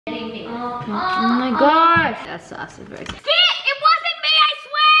Oh my gosh. That's very sad. It wasn't me, I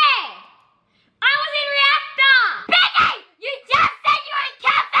swear! I was in reactor! Becky! You just said you were in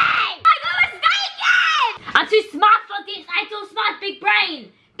cafe! I got mistaken! I'm too smart for this. I'm too smart. Big brain.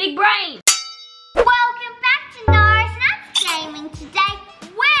 Big brain. Welcome back to Norris and That's Gaming. Today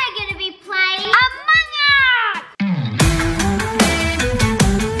we're going to be playing Among Us!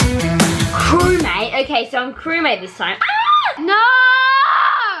 Crewmate? Okay, so I'm crewmate this time. Ah! No!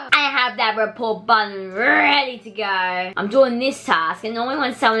 I have that report button ready to go. I'm doing this task, and normally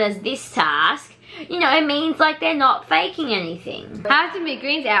when someone does this task, you know, it means like they're not faking anything. Have to be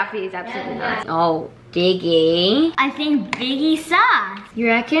Green's outfit is absolutely nice. Oh, Biggie. I think Biggie sus. You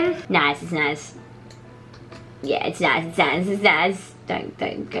reckon? Nice, it's nice. Yeah, it's nice, it's nice, it's nice. Don't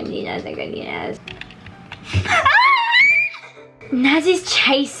go near us, don't go near us. Naz is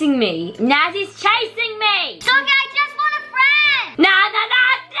chasing me. Naz is chasing me! Sockie, I just want a friend! No, Naz!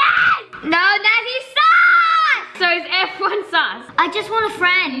 No, Nazi sus! So is everyone sus? I just want a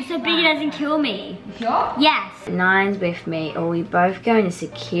friend so Biggie doesn't kill me. You sure? Yes. Nine's with me, or we both go into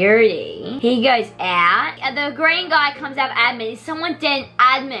security. He goes out, and the green guy comes out of admin. Is someone dead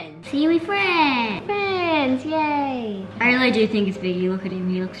admin? See, we friends. Friends, yay. I really do think it's Biggie. Look at him,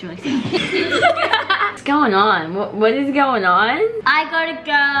 he looks really sad. What's going on? What is going on? I gotta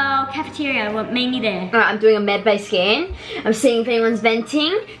go cafeteria. What made me there? Alright, I'm doing a med-based scan. I'm seeing if anyone's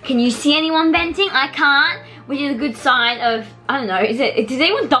venting. Can you see anyone venting? I can't, which is a good sign of, I don't know, is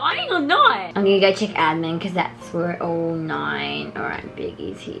anyone dying or not? I'm gonna go check admin because that's where all 9. Alright,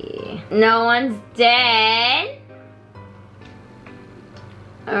 Biggie's here. No one's dead.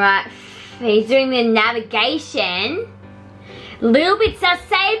 Alright, he's doing the navigation. Little bit sus.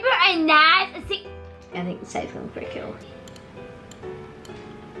 Saber and Naz. I think Saber's going for a kill.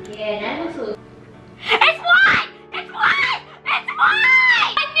 Yeah, Naz looks a little... It's white! It's white! It's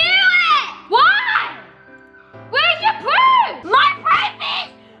white! I knew it! Why? Where's your proof? My proof is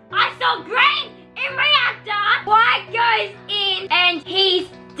I saw green in reactor. White goes in and he's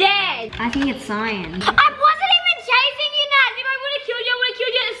dead. I think it's science. I wasn't even chasing you, Naz. If I would have killed you, I would have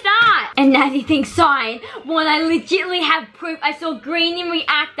killed you at the start. And Nazi thinks cyan when I legitimately have proof. I saw green in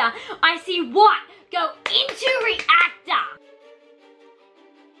reactor. I see white go into reactor.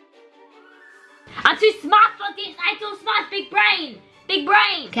 I'm too smart for this. I'm too smart. Big brain. Big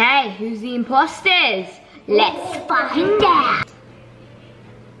brain. Okay, who's the imposters? Let's find out.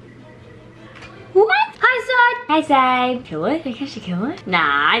 What? Hi, Side. Hi, Side. Kill it? Think I should kill it?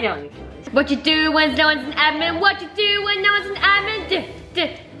 Nah, I don't want to kill it. What you do when no one's an admin? What you do when no one's an admin? You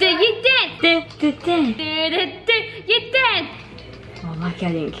dead. You dead. Oh, lucky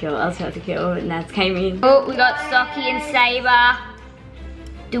I didn't kill it. I was about to kill it, and Naz came in. Oh, we got Sockie and Saber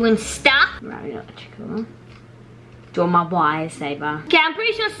doing stuff. Right, we got electrical. Draw my wires, Saber. Okay, I'm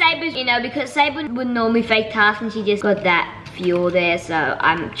pretty sure Saber's, you know, because Saber would normally fake tasks and she just got that fuel there, so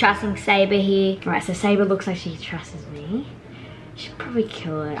I'm trusting Saber here. Right, so Saber looks like she trusts me. Should probably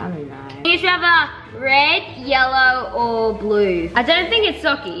kill it, I don't know. You should have a red, yellow, or blue. I don't think it's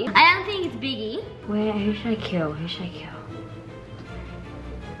Sockie. I don't think it's Biggie. Who should I kill? Who should I kill?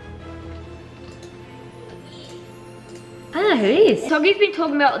 I don't know who it is. Sockie's been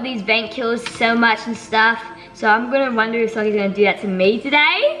talking about these vent killers so much and stuff, so I'm gonna wonder if Sockie's gonna do that to me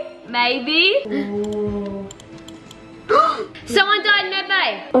today. Maybe. Ooh. Someone died in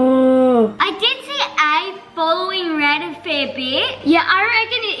Medbay. Oh. I did see A following red a fair bit. Yeah, I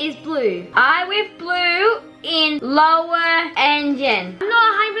reckon it is blue. I with blue in lower engine. I'm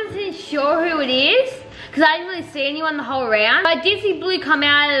not 100% sure who it is, because I didn't really see anyone the whole round. But I did see blue come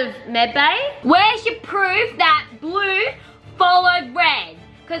out of Medbay. Where's your proof that blue followed red?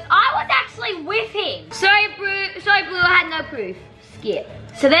 Because I was actually with him. Sorry, blue, I had no proof. Skip.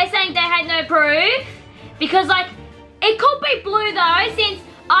 So they're saying they had no proof? Because like, it could be blue though, since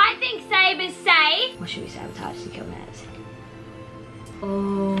I think Saber's safe. What should we sabotage to kill Naz?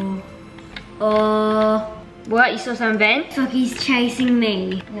 What, you saw someone vent? Sockie's chasing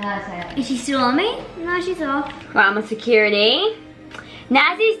me. No, that's it. Is she still on me? No, she's off. Right, I'm on security.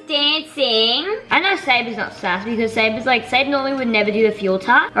 Naz is dancing. I know Saber's not sus because Saber normally would never do the fuel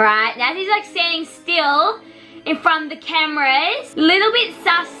task. Alright, Naz is like standing still in front of the cameras. Little bit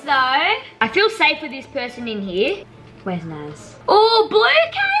sus though. I feel safe with this person in here. Where's Naz? Oh, blue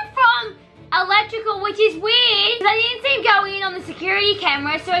came from electrical, which is weird. I didn't see him go in on the security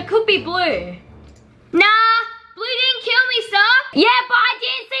camera, so it could be blue. Nah, blue didn't kill me, sir. Yeah, but I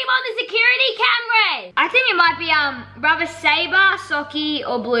didn't see him on the security cameras. I think it might be brother Saber, Sockie,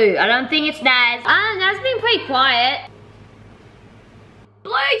 or blue. I don't think it's Naz. Naz's been pretty quiet.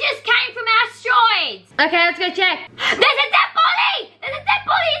 Blue just came from asteroids. Okay, let's go check. There's a dead body! There's a dead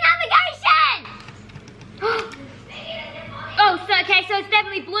body in navigation!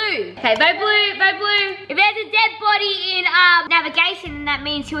 definitely blue. Okay, vote blue, vote blue. If there's a dead body in navigation, then that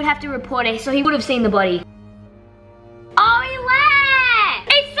means he would have to report it, so he would have seen the body. Oh, he left!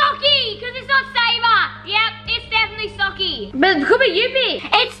 It's Sockie, because it's not Saber. Yep, it's definitely Sockie. But it could be you, B.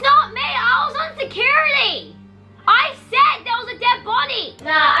 It's not me, I was on security. I said there was a dead body.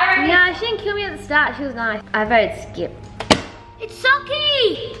 No, she didn't kill me at the start. She was nice. I voted skip. It's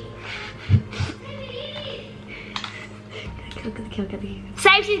Sockie.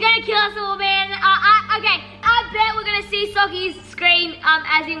 Save, she's gonna kill us all, man. Okay, I bet we're gonna see Sockie's screen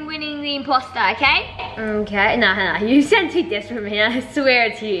as in winning the imposter, okay? Okay, no, you sound too desperate, man. I swear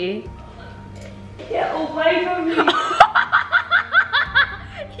it's you. Get away from me.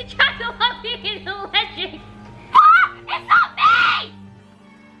 You tried to lock me in the electric. It's not me!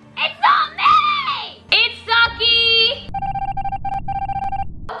 It's not me! It's Sockie!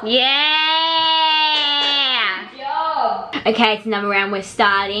 Yeah! Good job. Okay, it's another round. We're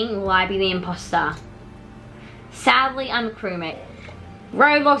starting. Will I be the imposter? Sadly, I'm a crewmate.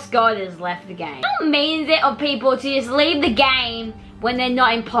 Roblox God has left the game. How mean is it of people to just leave the game when they're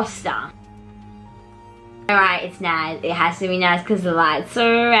not imposter? Alright, it's Naz. It has to be Naz because the lights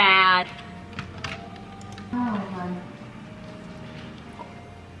are out.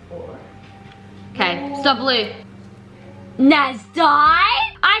 Okay, stop blue. Naz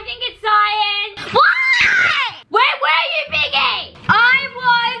died? I think it's Cyan. What? Where were you, Biggie? I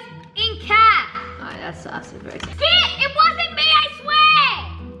was in cat. Oh, that's very Shit, it wasn't me, I swear.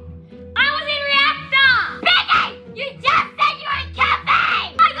 I was in reactor. Biggie, you just said you were in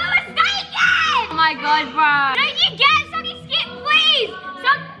cafe. I got mistaken. Oh my god, bro. Don't you get Sockie skip, please?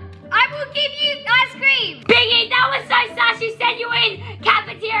 I will give you ice cream. Biggie, that was so sus. You said you were in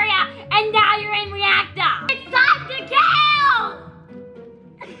cafeteria and now you're in reactor. It's time to kill.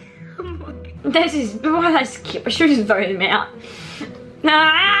 This is why I skip. I should just vote him out.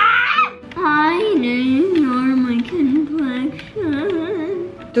 I didn't know my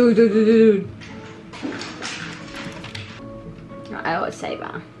complexion. Dude. I always say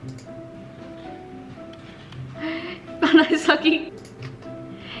that. Oh no, Sockie.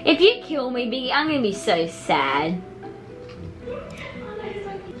 If you kill me, Biggie, I'm gonna be so sad.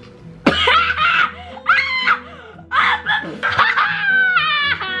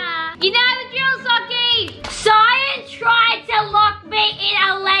 You know the drill, Sockie! Cyan tried to lock me in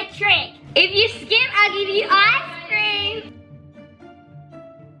electric. If you skip, I'll give you ice cream.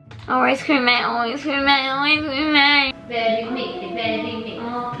 Always cream, mate, always cream, mate, always cream, mate.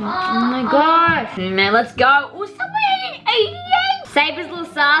 Oh my gosh. Man, let's go. Oh, somebody in 88. Saber's little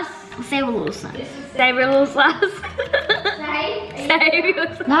sus. Saber a little sus. Saber a little sus. Save.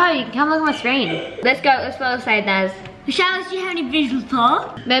 No, you can come look at my screen. Let's go, let's follow Save Naz. Charlotte, do you have any visual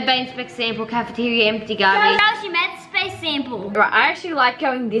thought? Medbay spec sample, cafeteria, empty garbage. Charlotte, you met space sample. Right, I actually like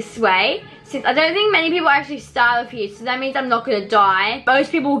going this way since I don't think many people actually start off here, so that means I'm not gonna die.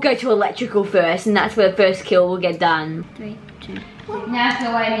 Most people will go to electrical first, and that's where the first kill will get done. 3, 2, 1. Now,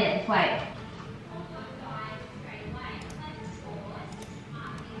 so wait a minute, wait.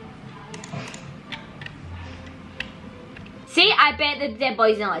 See, I bet the dead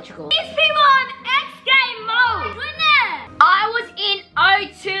body's in electrical. These people are on X game mode, goodness! I was in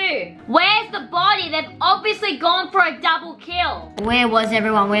O2. Where's the body? They've obviously gone for a double kill. Where was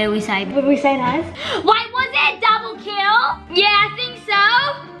everyone? Where did we say? What did we say, Naz? Wait, was it a double kill? Yeah, I think so.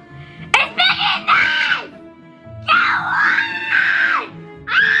 It's Biggie Naz! Go on!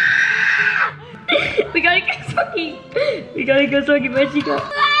 Ah! We gotta go, Sockie. We gotta go, Sockie. Where'd she go?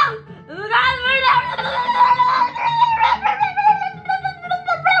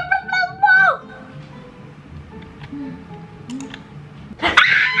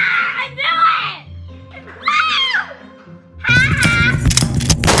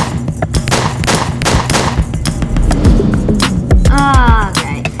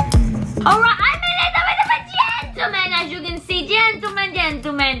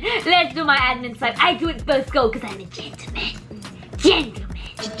 Let's do my admin side. I do it first go because I'm a gentleman. Gentleman.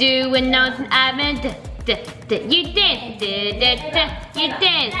 You do when no one's an admin. You dance. You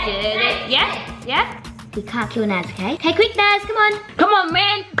dance. Yeah? Yeah? We can't kill Naz, okay? Okay, quick Naz, come on. Come on,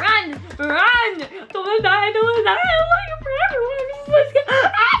 man. Run. Run. Don't wanna die. I don't wanna die. I want you forever. Let's go.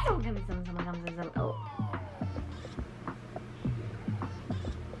 Ah, someone comes. Oh.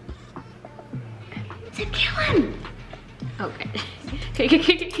 So kill him. Okay.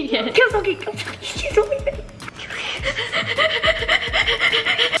 Yes. Kill Sockie. She's only there.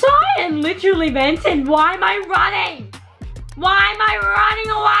 So I am literally vented. Why am I running? Why am I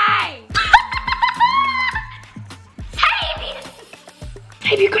running away?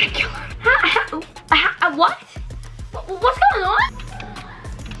 Save, you're gonna kill her. What? What's going on?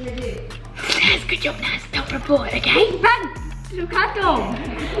 Naz, good job, Naz. Don't report, okay? Run! Look at them.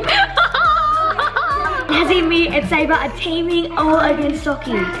 Nazzy, me, and Saber are teaming all against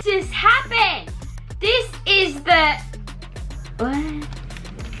Sockie. What just happened? This is the... What?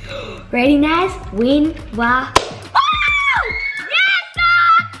 Ready, Naz? Win, wah.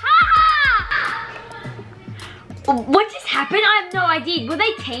 What just happened? I have no idea. Were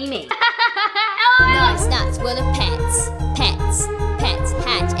they teaming? Norris nuts full of pets. Pets. Pets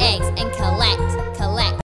hatch eggs and collect